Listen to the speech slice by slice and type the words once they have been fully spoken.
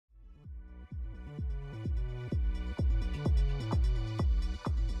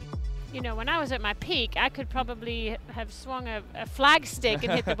when I was at my peak, I could probably have swung a flag stick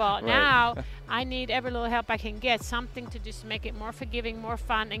and hit the ball. Right. Now, I need every little help I can get, something to just make it more forgiving, more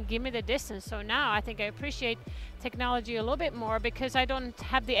fun, and give me the distance. So now I think I appreciate technology a little bit more because I don't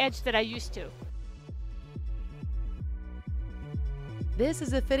have the edge that I used to. This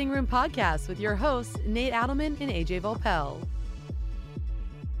is the Fitting Room Podcast with your hosts, Nate Adelman and AJ Volpel.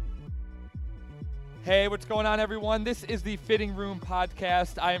 Hey, what's going on, everyone? This is the Fitting Room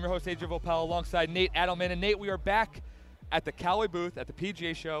Podcast. I am your host, AJ Volpel, alongside Nate Adelman. And Nate, we are back at the Callaway booth at the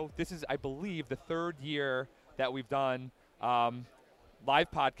PGA Show. This is, I believe, the third year that we've done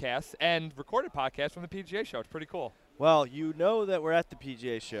live podcasts and recorded podcasts from the PGA Show. It's pretty cool. Well, you know that we're at the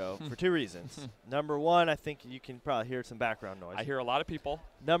PGA Show for two reasons. Number one, I think you can probably hear some background noise. I hear a lot of people.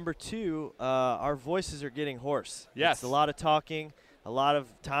 Number two, our voices are getting hoarse. Yes. It's a lot of talking, a lot of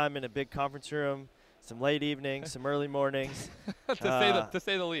time in a big conference room, some late evenings, some early mornings. to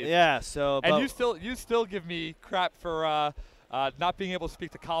say the least. Yeah. So. And you still give me crap for not being able to speak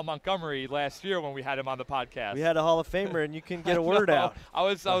to Colin Montgomery last year when we had him on the podcast. We had a Hall of Famer, and you can get a word out. I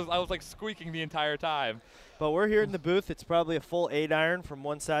was like squeaking the entire time. But we're here in the booth. It's probably a full 8-iron from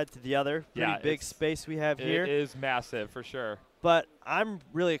one side to the other. Pretty big space we have here. It is massive for sure. But I'm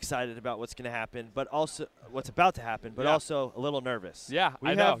really excited about what's going to happen, but also what's about to happen, but also a little nervous. Yeah,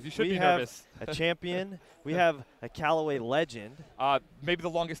 I know. You should be nervous. We have a champion. We have a Callaway legend. Maybe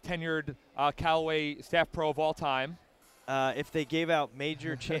the longest tenured Callaway staff pro of all time. If they gave out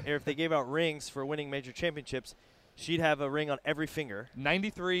or if they gave out rings for winning major championships, she'd have a ring on every finger.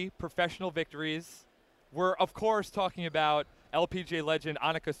 93 professional victories. We're, of course, talking about LPGA legend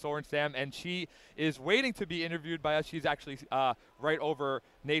Annika Sorenstam, and she is waiting to be interviewed by us. She's actually right over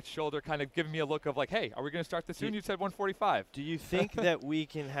Nate's shoulder, kind of giving me a look of like, hey, are we going to start this soon? You said 145. Do you think that we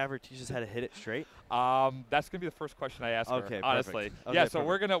can have her teach us how to hit it straight? That's going to be the first question I ask her, honestly. Okay, yeah, so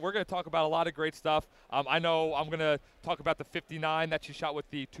we're gonna talk about a lot of great stuff. I know I'm going to talk about the 59 that she shot with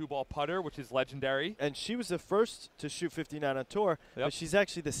the 2-ball putter, which is legendary. And she was the first to shoot 59 on tour, but she's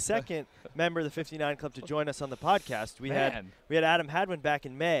actually the second member of the 59 Club to join us on the podcast. We had Adam Hadwin back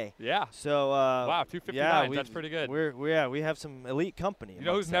in May. Yeah. So wow, 259. That's pretty good. We have some elite company. You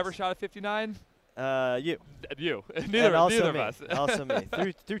know who's never shot a 59? You. You. Neither of us. Also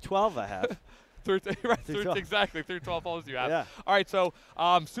me. Through 12 I have. Through 12. Exactly. Through 12 holes you have. Yeah. All right, so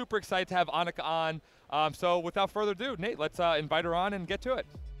super excited to have Annika on. So without further ado, Nate, let's invite her on and get to it.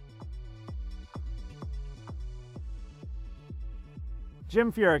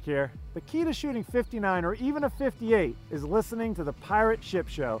 Jim Furyk here. The key to shooting 59 or even a 58 is listening to the Pirate Ship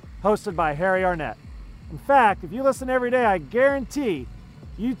Show, hosted by Harry Arnett. In fact, if you listen every day, I guarantee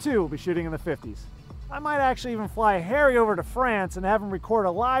you too will be shooting in the 50s. I might actually even fly Harry over to France and have him record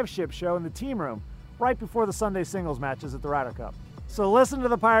a live ship show in the team room right before the Sunday singles matches at the Ryder Cup. So listen to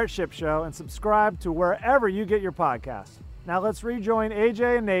the Pirate Ship Show and subscribe to wherever you get your podcasts. Now let's rejoin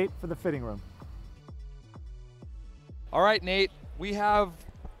AJ and Nate for the Fitting Room. All right, Nate. We have,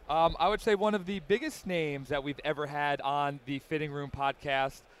 I would say, one of the biggest names that we've ever had on the Fitting Room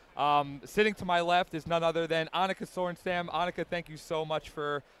podcast. Sitting to my left is none other than Annika Sorenstam. Annika, thank you so much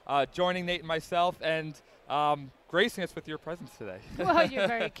for joining Nate and myself and gracing us with your presence today. Well, you're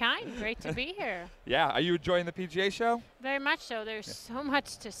very kind. Great to be here. Yeah. Are you enjoying the PGA Show? Very much so. There's so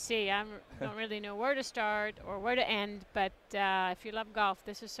much to see. I don't really know where to start or where to end, but if you love golf,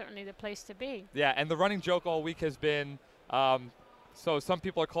 this is certainly the place to be. Yeah, and the running joke all week has been so some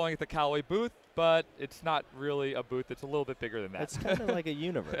people are calling it the Callaway booth, but it's not really a booth. It's a little bit bigger than that. It's kind of like a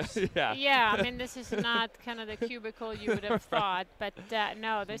universe. Yeah. Yeah, I mean, this is not kind of the cubicle you would have thought, but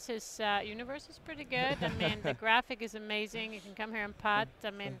no, this is, universe is pretty good. I mean, the graphic is amazing. You can come here and putt.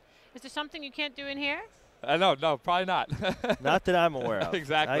 I mean, is there something you can't do in here? No, probably not. Not that I'm aware of.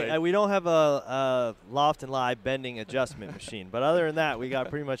 Exactly. We don't have a loft and lie bending adjustment machine, but other than that, we got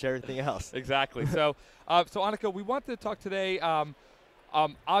pretty much everything else. Exactly. So, so Annika, we wanted to talk today.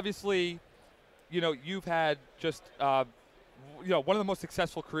 Obviously, you've had just one of the most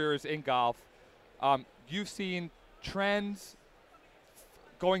successful careers in golf. You've seen trends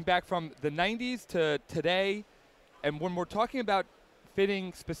going back from the 90s to today, and when we're talking about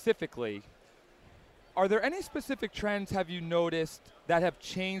fitting specifically, are there any specific trends have you noticed that have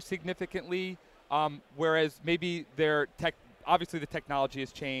changed significantly, whereas maybe obviously the technology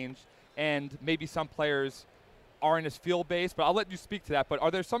has changed and maybe some players aren't as field-based, but I'll let you speak to that. But are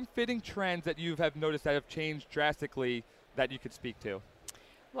there some fitting trends that you have noticed that have changed drastically that you could speak to?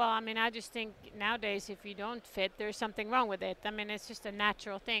 Well, I mean, I just think nowadays if you don't fit, there's something wrong with it. I mean, it's just a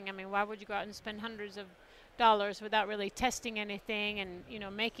natural thing. I mean, why would you go out and spend hundreds of dollars without really testing anything and,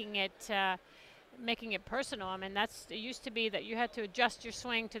 making it making it personal. I mean, it used to be that you had to adjust your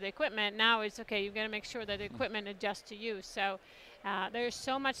swing to the equipment. Now it's okay, you've got to make sure that the equipment adjusts to you. So there's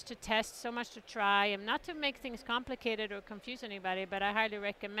so much to test, so much to try, and not to make things complicated or confuse anybody, but I highly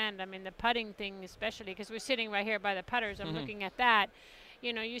recommend. I mean, the putting thing especially, because we're sitting right here by the putters, I'm looking at that.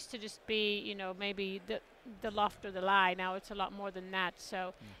 You know, used to just be, you know, maybe the loft or the lie. Now it's a lot more than that.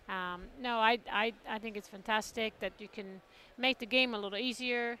 So, no, I think it's fantastic that you can make the game a little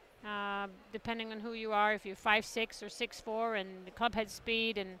easier, depending on who you are. If you're 5'6" or 6'4", and the club head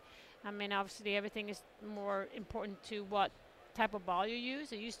speed, and I mean, obviously everything is more important to what type of ball you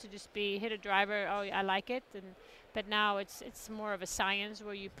use. It used to just be hit a driver, oh, I like it, but now it's more of a science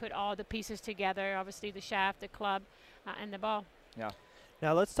where you put all the pieces together. Obviously, the shaft, the club, and the ball. Yeah.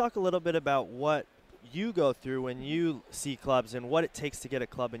 Now let's talk a little bit about what you go through when you see clubs and what it takes to get a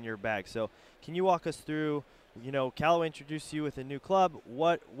club in your bag. So can you walk us through, you know, Callaway introduced you with a new club.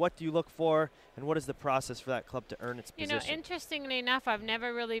 What do you look for, and what is the process for that club to earn its position? You know, interestingly enough, I've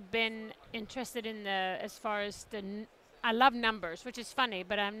never really been interested in as far as I love numbers, which is funny,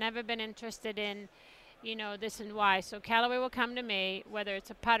 but I've never been interested in, you know, this and why. So Callaway will come to me, whether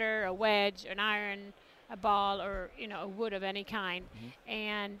it's a putter, a wedge, an iron, a ball, or, you know, a wood of any kind.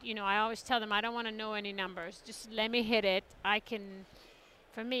 And, you know, I always tell them I don't want to know any numbers. Just let me hit it.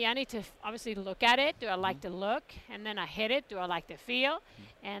 For me, I need to obviously look at it. Do I like the look? And then I hit it. Do I like the feel?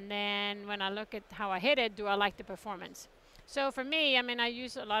 And then when I look at how I hit it, do I like the performance? So for me, I mean, I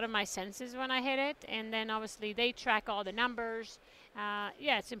use a lot of my senses when I hit it, and then obviously they track all the numbers.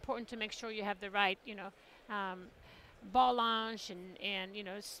 Yeah, it's important to make sure you have the right, you know, ball launch and you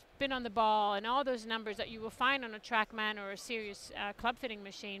know, spin on the ball and all those numbers that you will find on a TrackMan or a serious club fitting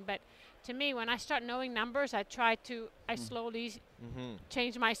machine. But to me, when I start knowing numbers, I slowly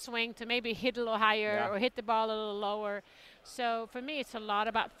change my swing to maybe hit a little higher or hit the ball a little lower. So for me, it's a lot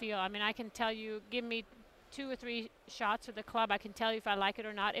about feel. I mean, I can tell you, give me 2 or 3 shots with the club, I can tell you if I like it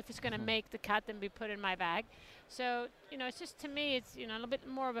or not, if it's going to make the cut and be put in my bag. So, you know, it's just, to me, it's, you know, a little bit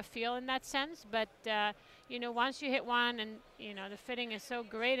more of a feel in that sense. But, you know, once you hit one and, you know, the fitting is so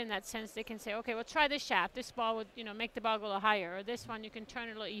great in that sense, they can say, okay, well, try this shaft. This ball would, you know, make the ball go a little higher. Or this one, you can turn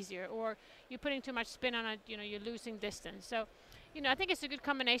it a little easier. Or you're putting too much spin on it, you know, you're losing distance. So, you know, I think it's a good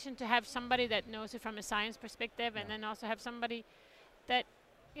combination to have somebody that knows it from a science perspective, and then also have somebody that,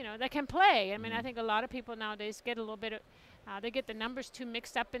 you know, that can play. I mean, I think a lot of people nowadays get a little bit of, they get the numbers too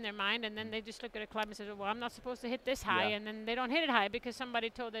mixed up in their mind, and then they just look at a club and say, well, I'm not supposed to hit this high, and then they don't hit it high because somebody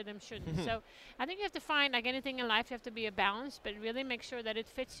told them shouldn't. So I think you have to find, like anything in life, you have to be a balance, but really make sure that it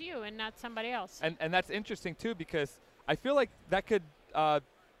fits you and not somebody else. And that's interesting, too, because I feel like that could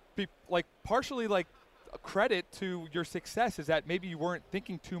be, like, partially, like, a credit to your success is that maybe you weren't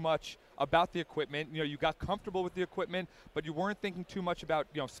thinking too much about the equipment. You know, you got comfortable with the equipment, but you weren't thinking too much about,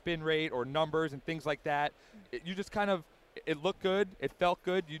 you know, spin rate or numbers and things like that. You just kind of, it looked good, it felt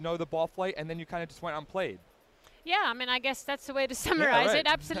good, you know the ball flight, and then you kind of just went out and played. Yeah, I mean, I guess that's the way to summarize it.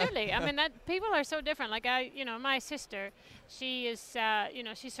 Absolutely. I mean, that people are so different. Like you know, my sister, she is, you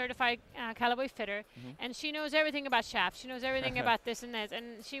know, she's certified Callaway fitter, and she knows everything about shafts. She knows everything about this and this.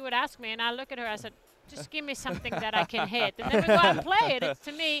 And she would ask me, and I look at her, I said, just give me something that I can hit, and then we go out and play it. It's,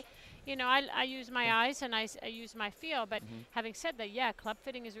 to me, you know, I use my eyes and I use my feel. But having said that, yeah, club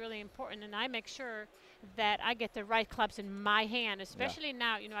fitting is really important, and I make sure that I get the right clubs in my hand, especially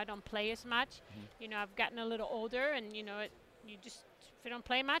now. You know, I don't play as much. You know, I've gotten a little older, and, you know, if you don't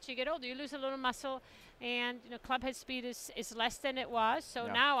play much, you get older, you lose a little muscle, and, you know, club head speed is less than it was. So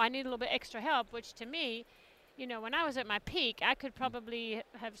now I need a little bit extra help, which to me, you know, when I was at my peak, I could probably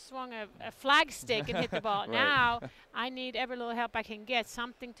have swung a flag stick and hit the ball. Now I need every little help I can get,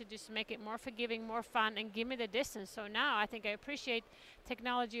 something to just make it more forgiving, more fun, and give me the distance. So now I think I appreciate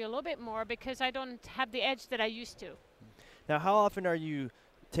technology a little bit more because I don't have the edge that I used to. Now, how often are you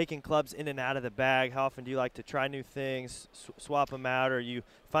taking clubs in and out of the bag? How often do you like to try new things, swap them out, or you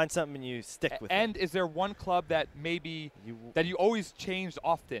find something and you stick with it? And is there one club that maybe that you always changed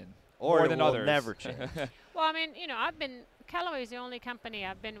often? Or more it than will others? never change. Well, I mean, you know, Callaway is the only company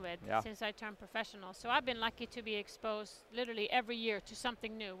I've been with since I turned professional. So I've been lucky to be exposed literally every year to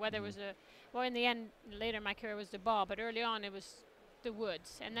something new, whether it was well, in the end, later in my career was the ball, but early on it was the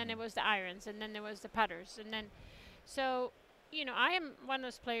woods, and then it was the irons, and then there was the putters. And then, so, you know, I am one of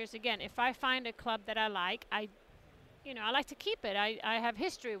those players, again, if I find a club that I like, you know, I like to keep it. I have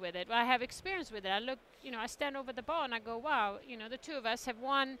history with it. I have experience with it. I look, you know, I stand over the ball and I go, wow, you know, the two of us have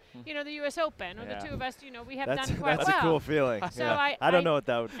won, you know, the U.S. Open, or the two of us, you know, we have done quite well. That's a cool feeling. So I don't know what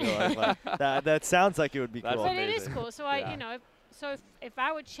that would feel like. That sounds like it would be cool. But it is cool. So you know, so if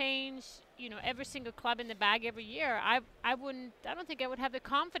I would change, every single club in the bag every year, I don't think I would have the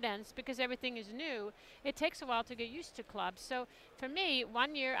confidence because everything is new. It takes a while to get used to clubs. So for me,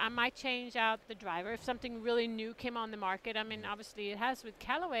 one year I might change out the driver if something really new came on the market. I mean, obviously it has with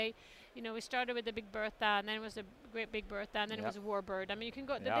Callaway. We started with the Big Bertha, and then it was a Great Big Bertha, and then it was a Warbird. I mean, you can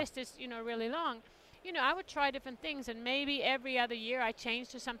go, the list is, really long. I would try different things, and maybe every other year I change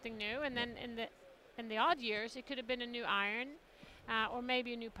to something new, and then in the odd years, it could have been a new iron, or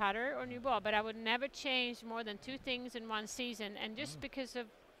maybe a new putter or new ball, but I would never change more than 2 things in one season, and just because of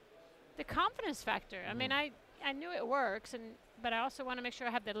the confidence factor. I mean, I knew it works, but I also want to make sure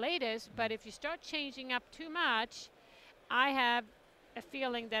I have the latest, but if you start changing up too much, I have a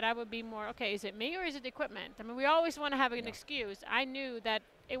feeling that I would be more, okay, is it me or is it the equipment? I mean, we always want to have an excuse. I knew that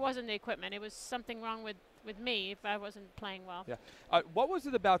it wasn't the equipment. It was something wrong with me if I wasn't playing well. Yeah. What was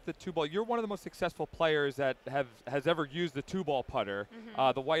it about the 2-ball? You're one of the most successful players that has ever used the 2-ball putter,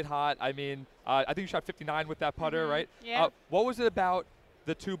 the White Hot. I mean, I think you shot 59 with that putter, right? Yeah. What was it about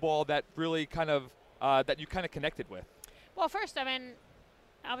the 2-ball that really kind of that you kind of connected with? Well, first, I mean,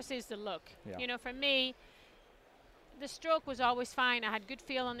 obviously it's the look. Yeah. For me, the stroke was always fine. I had good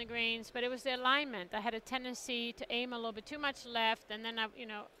feel on the greens, but it was the alignment. I had a tendency to aim a little bit too much left, and then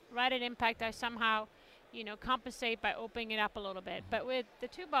right at impact, I somehow, compensate by opening it up a little bit. But with the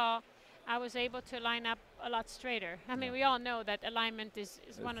 2-ball, I was able to line up a lot straighter. I mean, we all know that alignment is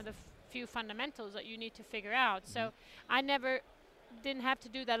one of the few fundamentals that you need to figure out. So I didn't have to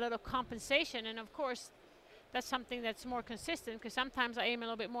do that little compensation, and of course, that's something that's more consistent because sometimes I aim a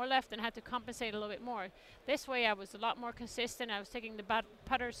little bit more left and had to compensate a little bit more. This way I was a lot more consistent. I was taking the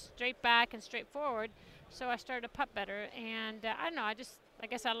putter straight back and straight forward, so I started to putt better. And I don't know, I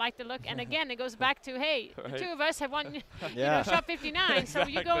guess I like the look. And again, it goes back to, hey, the 2 of us have won, shot 59, Exactly. so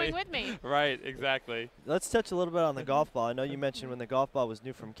you're going with me. Right, exactly. Let's touch a little bit on the golf ball. I know you mentioned when the golf ball was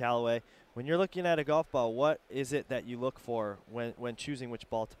new from Callaway. When you're looking at a golf ball, what is it that you look for when choosing which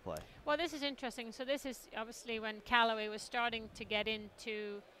ball to play? Well, this is interesting. So this is obviously when Callaway was starting to get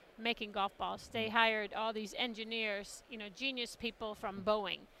into making golf balls. They hired all these engineers, genius people from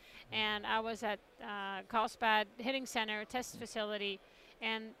Boeing. And I was at Carlsbad Hitting Center, test facility,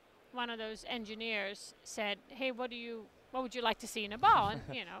 and one of those engineers said, hey, what would you like to see in a ball? And,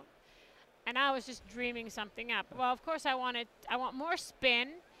 and I was just dreaming something up. Well, of course, I want more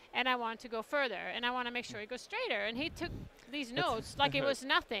spin, and I want to go further, and I want to make sure it goes straighter. And he took these notes like it was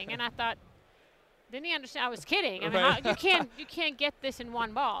nothing, and I thought, didn't he understand? I was kidding. I mean, you can't get this in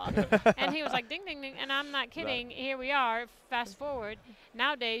one ball. And he was like, ding, ding, ding, and I'm not kidding. Right. Here we are. Fast forward.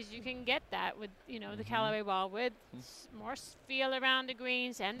 Nowadays, you can get that with the Callaway ball with more feel around the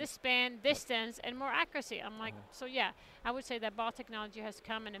greens and the spin, distance, and more accuracy. I'm like, so yeah, I would say that ball technology has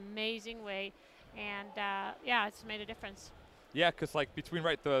come an amazing way, and it's made a difference. Yeah, because like between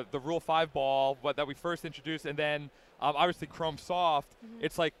the Rule 5 ball that we first introduced, and then obviously Chrome Soft,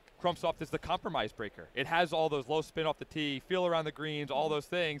 it's like Chrome Soft is the compromise breaker. It has all those low spin off the tee, feel around the greens, all those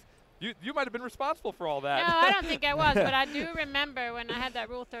things. You might have been responsible for all that. No, I don't think I was, but I do remember when I had that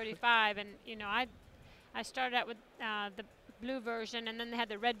Rule 35, and I started out with the blue version, and then they had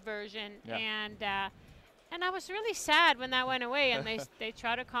the red version, and I was really sad when that went away, and they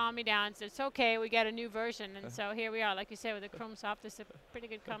tried to calm me down and said, it's okay, we got a new version. And so here we are, like you said, with the Chrome Soft. It's a pretty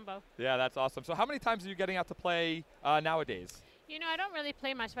good combo. Yeah, that's awesome. So how many times are you getting out to play nowadays? I don't really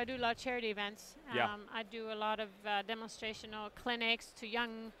play much, but I do a lot of charity events. I do a lot of demonstrational clinics to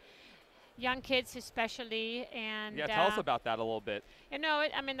young kids especially. And tell us about that a little bit.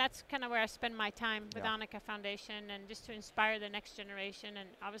 I mean, that's kind of where I spend my time with Annika Foundation, and just to inspire the next generation. And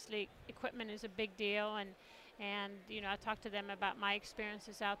obviously equipment is a big deal, and I talk to them about my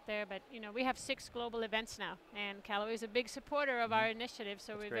experiences out there. But we have 6 global events now, and Callaway is a big supporter of our initiative,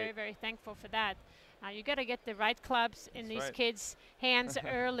 so we're very, very thankful for that. You got to get the right clubs in these kids' hands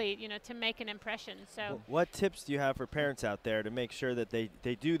early, to make an impression. So, what tips do you have for parents out there to make sure that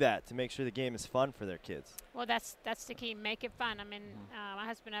they do that, to make sure the game is fun for their kids? Well, that's the key. Make it fun. I mean, my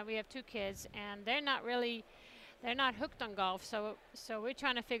husband and I, we have 2 kids, and they're not hooked on golf. So we're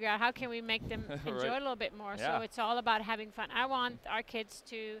trying to figure out how can we make them enjoy it a little bit more. Yeah. So it's all about having fun. I want our kids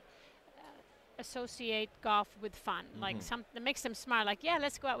to associate golf with fun, like something that makes them smile. Like, yeah,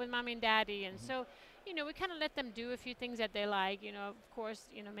 let's go out with mommy and daddy. And so, we kind of let them do a few things that they like. Of course,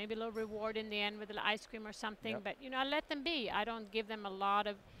 maybe a little reward in the end with a little ice cream or something. But I let them be. I don't give them a lot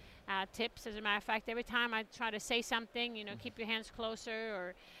of tips. As a matter of fact, every time I try to say something, keep your hands closer,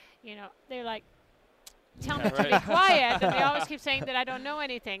 or they're like, tell me to be quiet, and they always keep saying that I don't know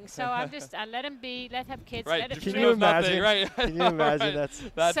anything. So I let them be, let have kids, Right. let it Can play. you imagine? Right. Can you imagine?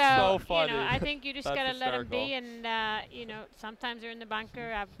 That's so so funny. you know, I think you just That's gotta let them be, hysterical. and you know, sometimes they're in the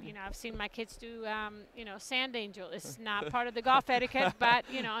bunker. I've seen my kids do, you know, sand angel. It's not part of the golf etiquette, but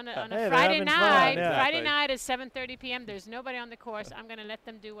you know, on a Hey, they're Friday having fun, night, yeah. Friday night at 7:30 p.m. There's nobody on the course. I'm gonna let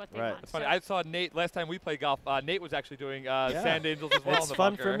them do what they Right. want. It's funny. So I saw Nate last time we played golf. Nate was actually doing sand angels as well. It's in the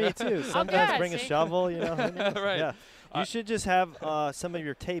fun bunker. for me too. Sometimes good, bring a see? shovel, you know. who knows? Right. Yeah. You should just have some of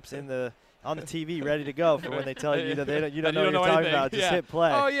your tapes on the TV ready to go for when they tell you that you don't know what you're talking anything. about. Just Yeah. hit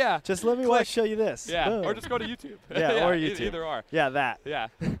play. Oh yeah. Just let me show you this. Yeah. Boom. Or just go to YouTube. Yeah, or YouTube. Either or. Yeah, that. Yeah.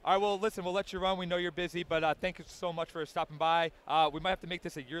 All right. Well, listen. We'll let you run. We know you're busy, but thank you so much for stopping by. We might have to make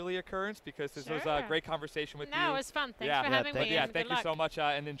this a yearly occurrence because this was a Sure. great conversation with you. No, it was fun. Thanks Yeah. for Yeah, having thank me. you. Yeah. and Thank good you so luck. much,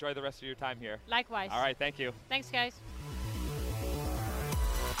 and enjoy the rest of your time here. Likewise. All right. Thank you. Thanks, guys.